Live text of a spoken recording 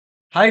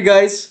Hi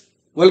guys,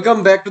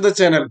 welcome back to the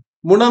channel.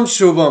 মোৰ নাম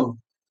শুভম।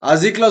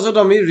 আজি ক্লাছত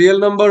আমি ৰিয়েল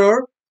নম্বৰৰ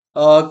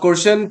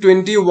কোৱেশ্চন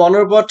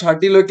 21ৰ পৰা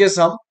 30 লৈকে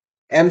চাম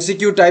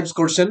MCQ types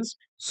questions.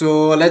 So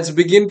let's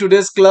begin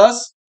today's class.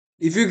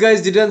 If you guys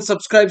didn't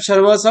subscribe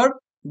Sharma sir,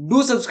 do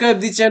subscribe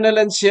the channel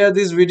and share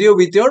this video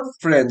with your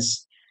friends.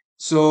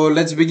 So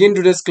let's begin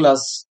today's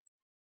class.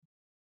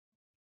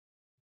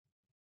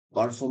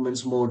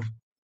 Performance mode.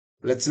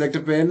 Let's select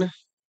a pen.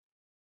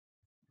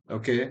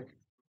 Okay.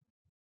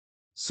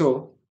 So,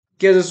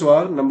 here's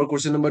number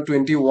question number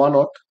 21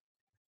 to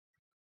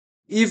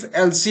if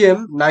LCM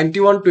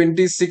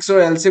 9126 or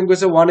LCM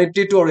কৈছে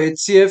 182 or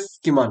HCF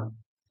কিমান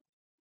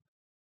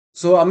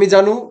so আমি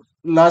জানো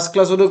last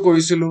ক্লাছতো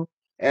কৰিছিলো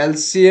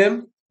LCM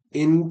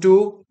into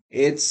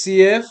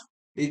HCF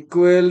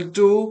equal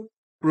to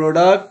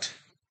product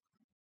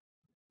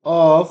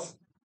of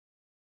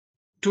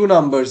two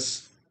numbers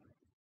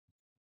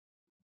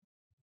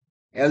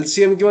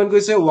LCM কিমান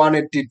কৈছে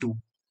 182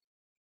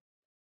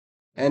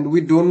 and we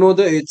don't know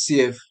the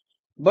HCF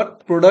but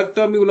product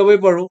আমি ওলাবই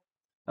পাৰো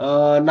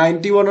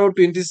 91 or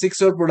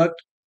 26 or product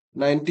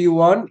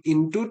 91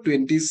 into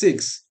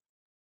 26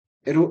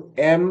 এইটো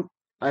M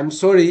I'm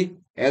sorry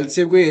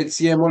LCM को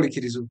HCM or লিখি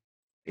দিছো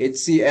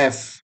HCF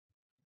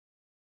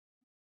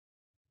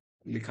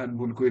লিখাত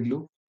ভুল কৰি দিলো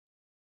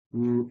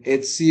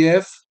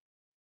HCF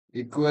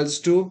equals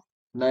to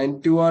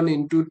 91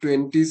 into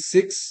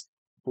 26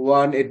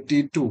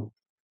 182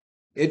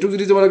 এইটো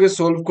যদি তোমালোকে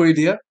সলভ কৰি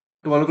দিয়া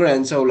তোমালোকৰ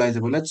আনসাৰ ওলাই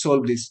যাব লেটস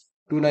সলভ দিস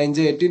 2 9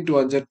 18 2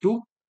 1 2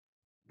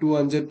 2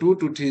 1 2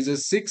 2 3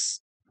 6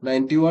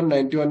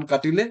 91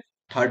 কাটিলে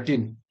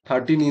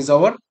 13 is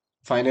our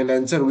final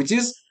answer which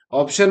is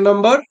option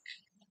number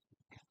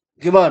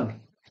given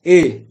A.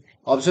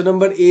 Option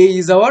number A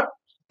is our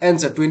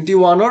answer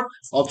 21 or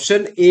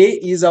option A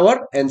is our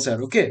answer.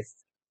 Okay,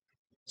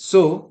 so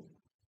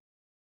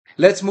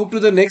let's move to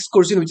the next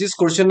question which is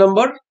question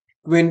number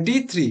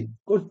 23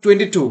 or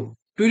 22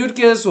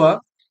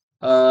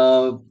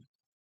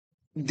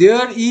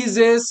 there is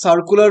a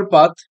circular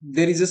path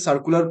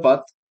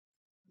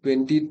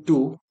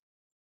 22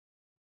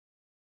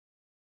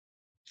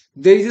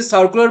 there is a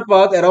circular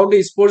path around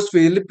a sports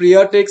field.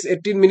 Priya takes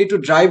 18 minutes to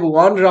drive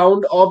one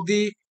round of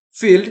the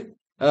field.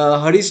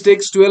 Harish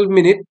takes 12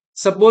 minutes.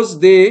 Suppose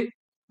they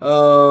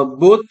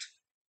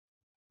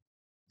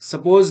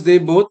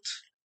both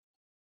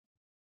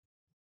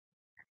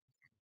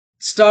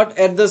start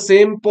at the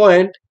same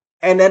point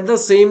and at the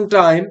same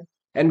time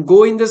and go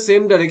in the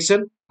same direction.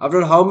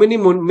 After how many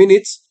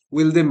minutes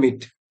will they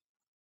meet?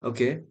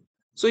 Okay,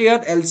 so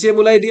here LCM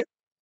ulai dia.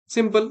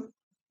 Simple.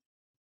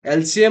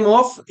 LCM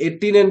of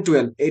 18 and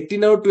 12.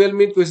 18 আৰু 12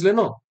 minute কৈছিলে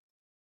ন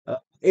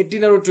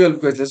 18 আৰু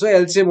 12 কৈছিলে so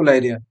LCM ওলাই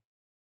দিয়া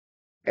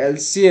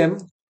LCM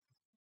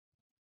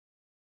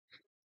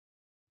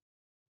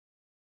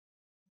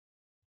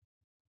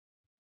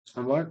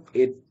আমাৰ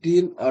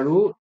 18 আৰু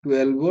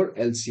 12 ৰ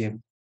LCM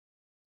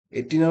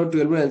 18 আৰু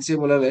 12 ৰ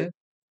LCM ওলালে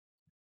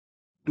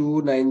 2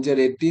 9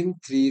 18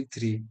 3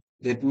 3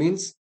 that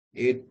means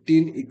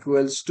 18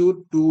 equals to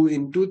 2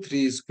 into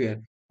 3 square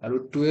আৰু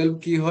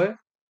 12 কি হয়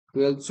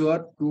 12 চোৱা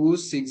 2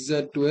 6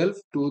 12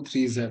 2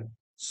 3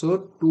 so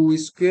 2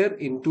 square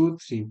into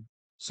 3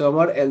 so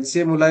আমাৰ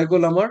LCM ওলাই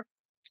গল আমাৰ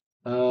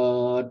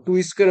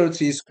 2 square or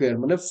 3 square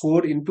মানে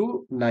 4 into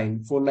 9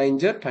 4 9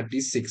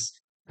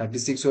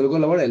 36 হৈ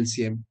গল আমাৰ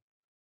LCM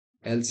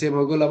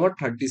হৈ গল আমাৰ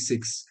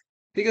 36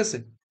 ঠিক আছে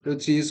তো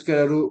 3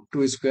 square আৰু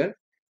 2 square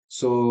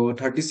so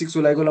 36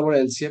 ওলাই গল আমাৰ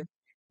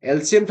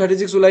LCM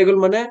 36 ওলাই গল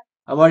মানে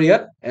আমাৰ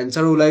ইয়াত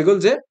answer ওলাই গল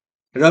যে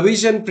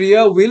Ravish and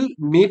Priya will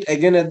meet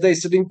again at the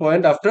starting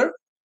point after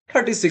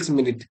 36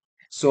 minutes.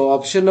 So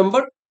option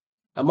number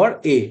amar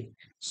A.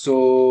 So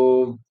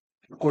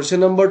question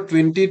number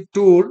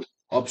 22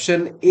 option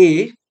A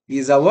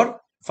is our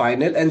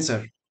final answer.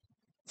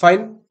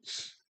 Fine.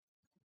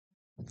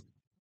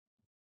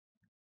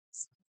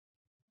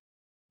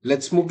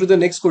 Let's move to the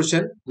next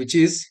question which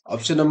is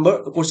question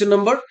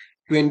number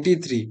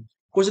 23.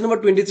 Question number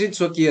 23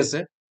 so ki ase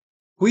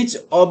which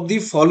of the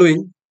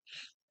following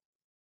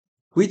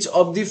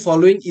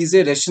is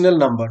a rational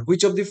number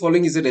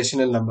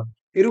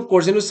etu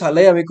question tu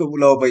sale ami ko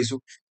bulao paisu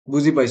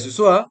buji paisu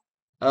so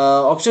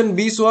option B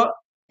so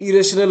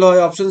irrational hoy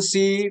option C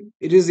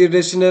it is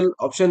irrational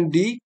option D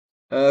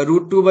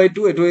root 2 by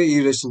 2 etu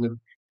irrational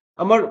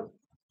amar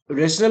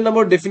rational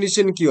number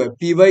definition ki hoy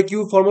p by q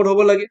format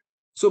hobo lage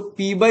so p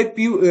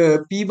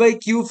by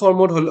q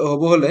format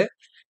hobo hole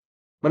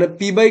মানে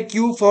p by q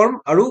form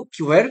aru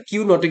where q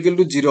not equal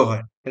to 0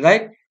 hoy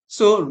right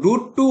so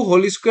root 2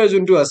 whole square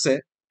juntu ase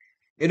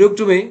eduk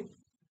tumi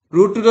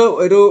root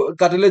 2 edu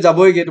katile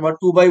jaboi ge tomar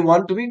 2 by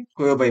 1 tumi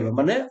koiba paiba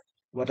mane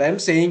what I am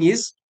saying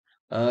is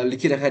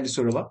likhi rakhai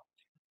disu roba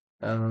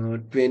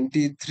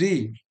 23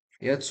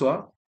 yat soa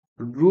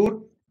root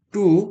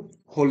 2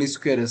 whole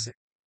square ase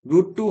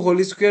root 2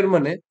 whole square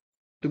mane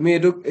tumi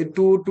eduk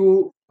 2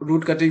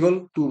 root kati gol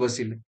 2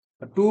 basile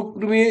 2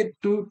 tumi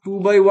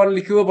 2 by 1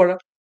 likhibo para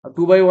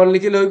 2 by 1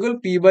 likhile hoy gol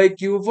p by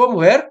q form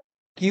where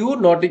q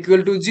not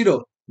equal to 0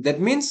 that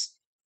means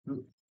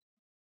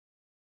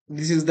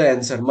This is the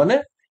answer. মানে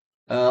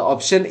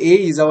option A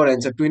is our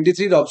answer.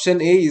 23 option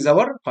A is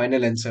our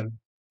final answer.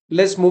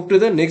 Let's move to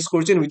the next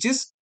question, which is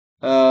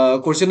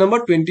question number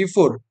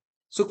 24.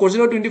 So question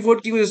number 24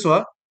 কি কৈছে চোৱা,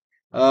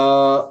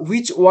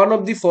 which one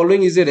of the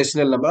following is a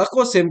rational number?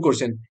 আকৌ same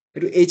question.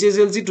 এইটো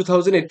HSLC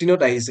 2018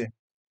 ত আহিছে।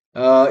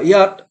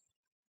 ইয়াত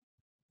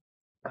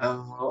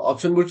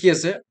অপশ্যনবোৰ কি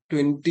আছে,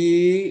 20,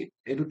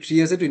 এইটো 3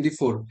 আছে,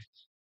 24,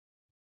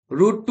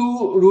 √2,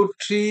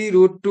 √3,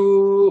 √2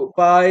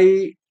 পাই,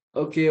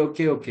 অকে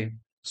অকে অকে।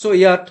 চ'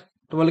 ইয়াত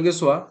তোমালোকে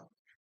চোৱা,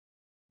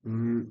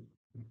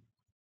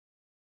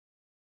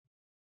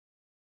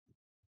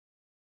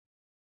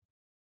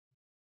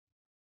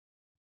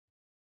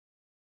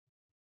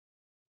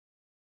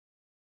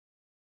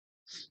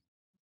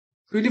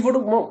 24টো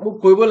মোক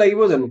কৰিব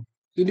লাগিব জানো?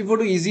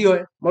 24টো ইজি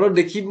হয়,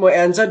 মই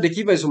এনচাৰ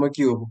দেখি পাইছো মই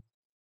কি হ'ব।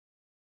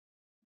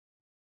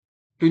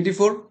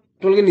 24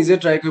 তোমালোকে নিজে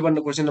ট্ৰাই কৰিবা,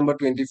 কুৱেশ্যন নম্বৰ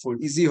 24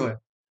 ইজি হয়।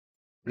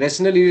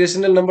 ৰেচনেল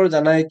ইৰেচনেল নম্বৰ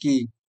জানাই কি,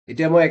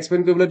 এতিয়া মই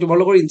এক্সপ্লেইন কৰিবলৈ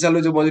তোমালোকৰ ইচ্ছা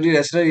লৈ যাব, মই যদি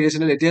ৰেচনেল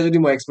ইৰেচনেল এতিয়া যদি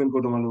মই এক্সপ্লেইন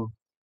কৰো তোমালোকক।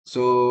 চ'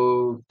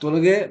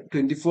 তোমালোকে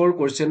 24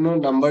 কুৱেশ্যনৰ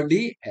নাম্বাৰ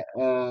দি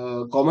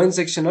কমেণ্ট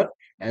ছেকশ্যনত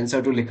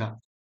এনচাৰটো লিখা,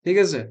 ঠিক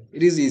আছে?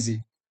 It is easy.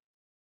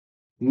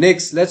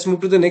 Next, let's move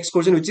to the next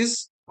question, which is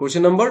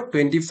question number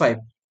 25.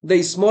 The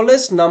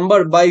smallest number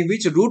by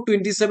which root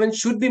 27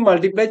 should be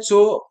multiplied so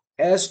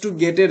as to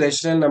get a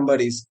rational number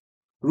is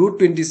root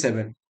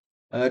 27.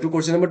 To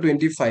question number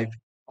 25.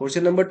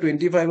 Question number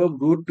 25 of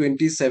root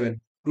 27.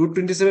 Root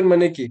 27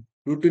 mane ki?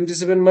 Root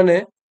 27 mane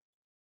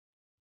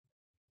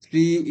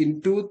 3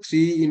 into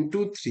 3 into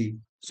 3.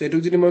 So etu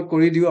jodi moi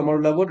kori diu amar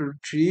ulabo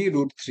 3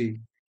 root 3.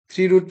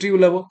 3 root 3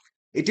 ulabo.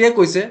 Etia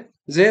koise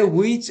যে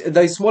which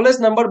the smallest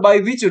number by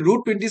which root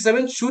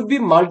 27 should be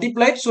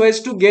multiplied so as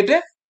to get a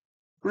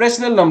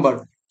rational number.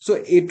 So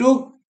এটো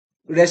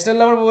rational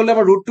number বলে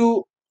আমাৰ root 2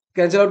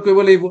 cancel out কৰিব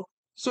লাগিব।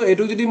 So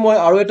এটো যদি মই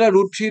আৰু এটা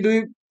root 3 দুই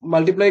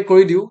multiply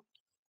কৰি দিও,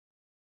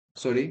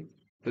 sorry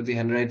to the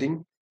handwriting,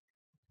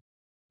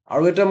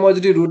 আৰু এটা মই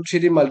যদি root 3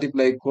 দি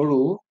multiply কৰো,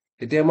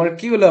 তেতিয়া আমাৰ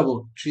কি ওলাব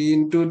 3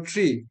 into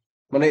 3,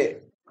 মানে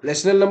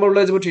rational number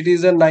ওলাই যাব, 3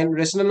 is a 9,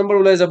 rational number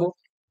ওলাই যাব।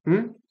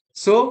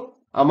 So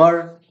আমাৰ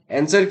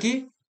answer কি,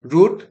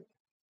 root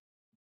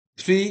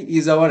 3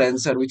 is our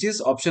answer, which is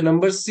option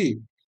number C.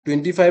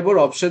 25 or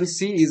option C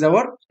is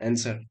our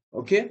answer.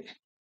 Okay.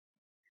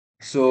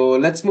 So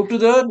let's move to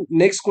the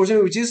next question,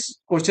 which is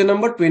question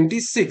number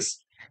 26.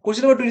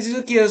 Question number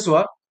 26 কি আছে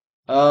চোৱা,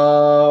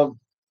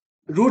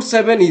 root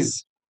 7 is,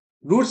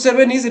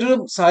 এইটো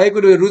চাই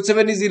কৰি, root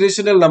 7 is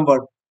irrational number.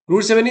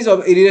 Root 7 is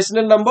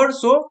irrational number.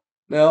 So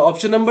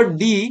option number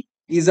D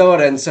is our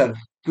answer.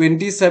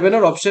 27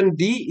 or option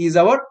D is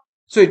our,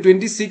 sorry,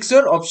 26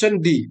 or option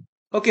D.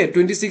 Okay,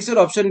 26 or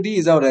option D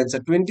is our answer.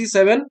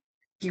 27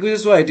 কি কৈছে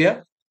চোৱা এতিয়া,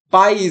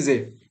 pi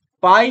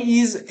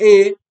is a,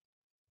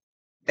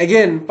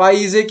 again pi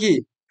is a কি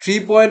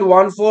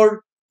 3.14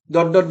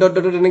 dot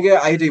এনেকে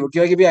আহি থাকিব,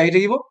 কিবা কিবি আহি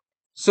থাকিব।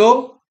 So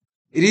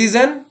it is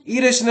an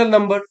irrational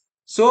number.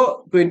 So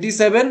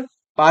 27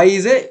 pi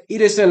is a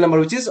irrational number,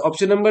 which is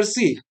option number C.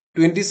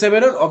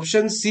 27 or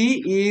option C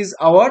is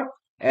our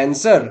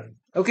answer.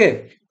 Okay,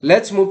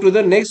 let's move to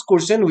the next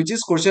question, which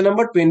is question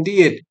number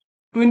 28.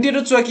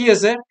 28 চোৱা কি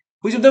আছে,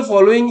 which of the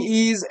following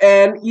is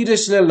an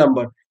irrational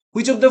number?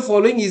 Which of the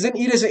following is an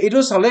irrational? এটো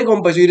চালে গম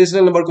পাইছো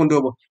irrational number কোনটো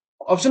হ'ব।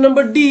 Option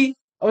number D,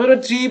 option number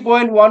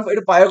 3.1,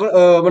 এটো পাই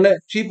মানে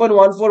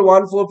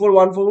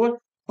 3.14144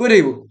 কৈ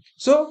থাকিব।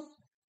 So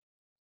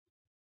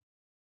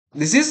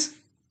this is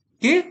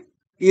কি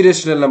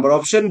irrational number.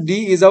 Option D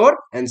is our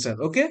answer.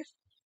 Okay.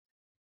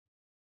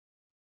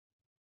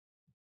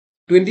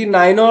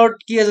 29 or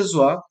কি আছে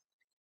চোৱা,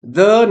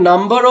 the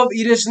number of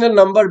irrational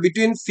number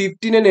between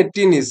 15 and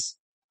 18 is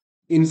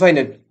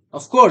infinite.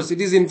 Of course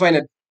it is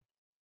infinite.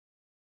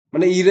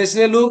 মানে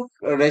irrational হোক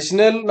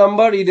rational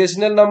number,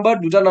 irrational number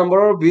দুটা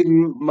নম্বৰৰ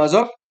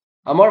মাজত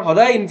আমাৰ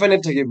সদায়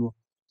infinite থাকিব।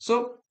 So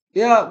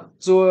yeah,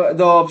 so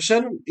the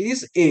option is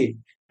A.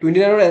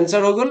 29 ৰ answer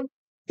হৈ গ'ল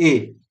A.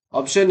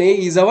 Option A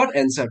is our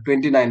answer,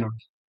 29 ৰ।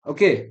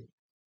 Okay.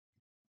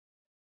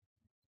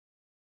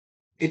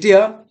 এতিয়া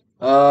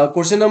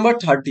question number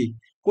 30.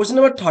 Question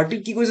number 30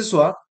 কি কৈছে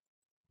চোৱা,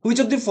 which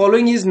of the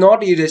following is not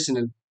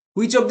irrational?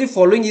 Which of the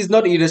following is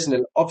not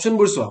irrational? Option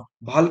বোৰ চোৱা,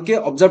 ভালকে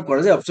observe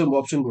কৰা যে option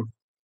বোৰ।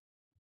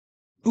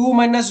 2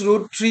 minus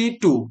root 3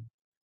 2,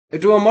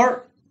 এটো আমাৰ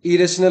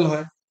irrational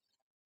হয়।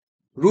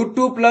 root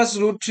 2 plus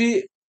root 3,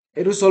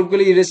 এটো solve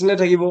কৰিলে irrational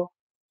থাকিব।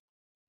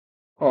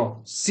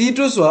 C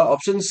টো চোৱা,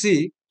 option C,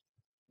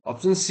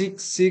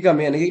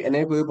 আমি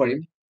এনেকে কৰিব পাৰিম।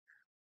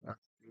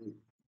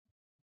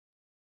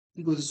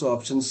 কি কৈছে চোৱা,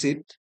 option C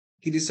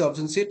কি দিছে,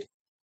 option C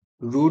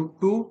root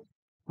 2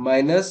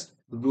 minus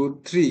root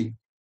 3,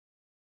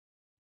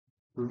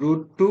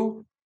 root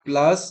 2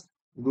 plus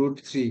root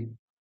 3,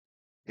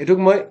 এটুক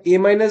মই a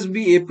minus b,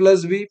 a plus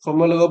b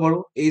formula লগাব পাৰো,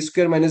 a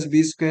square minus b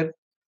square.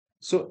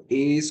 So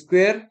a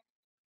square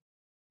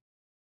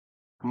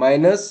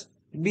minus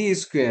b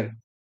square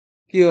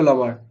কি হ'ল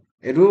আমাৰ,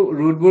 এটো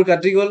root বোৰ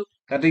কাটি গ'ল,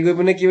 কাটি গৈ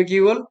পিনে কি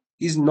হ'ল,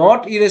 is not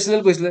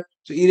irrational কৈছিলে।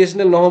 So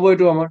irrational নহ'ব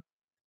এটো আমাৰ।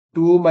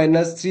 2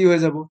 minus 3 হৈ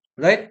যাব,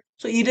 right?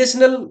 So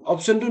irrational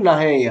option টো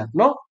নাহে ইয়াত,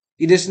 ন?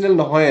 Irrational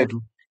নহয় এইটো।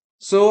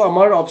 So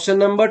আমাৰ option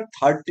number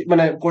 30,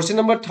 মানে question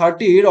number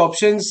 30 ৰ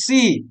option C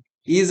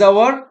is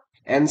our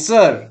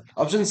answer.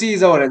 Option C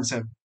is our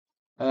answer.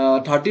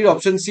 30 ৰ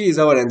option C is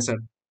our answer.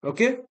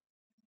 Okay?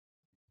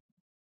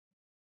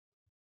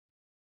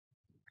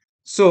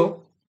 So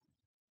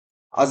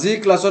আজিৰ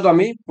ক্লাছত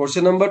আমি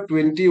question number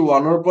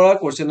 21 ৰ পৰা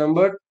question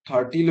number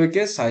 30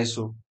 লৈকে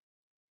চাইছো।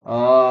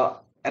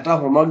 এটা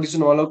হোমৱৰ্ক দিছো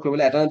তোমালোকক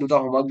কৰিবলৈ, এটা নে দুটা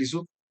হোমৱৰ্ক দিছো।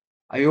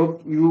 I hope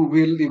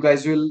you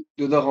guys will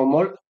do the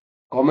homework.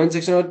 Comment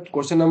section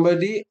question number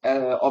the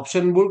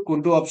option বোৰ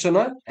কোনটো option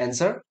হয়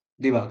answer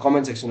দিবা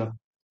comment section.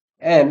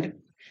 And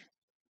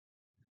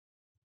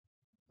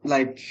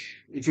like,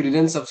 if you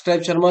didn't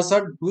subscribe Sharma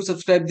sir, do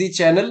subscribe the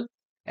channel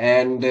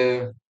and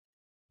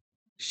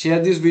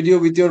share this video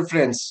with your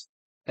friends.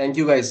 Thank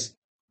you guys.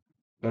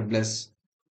 God bless.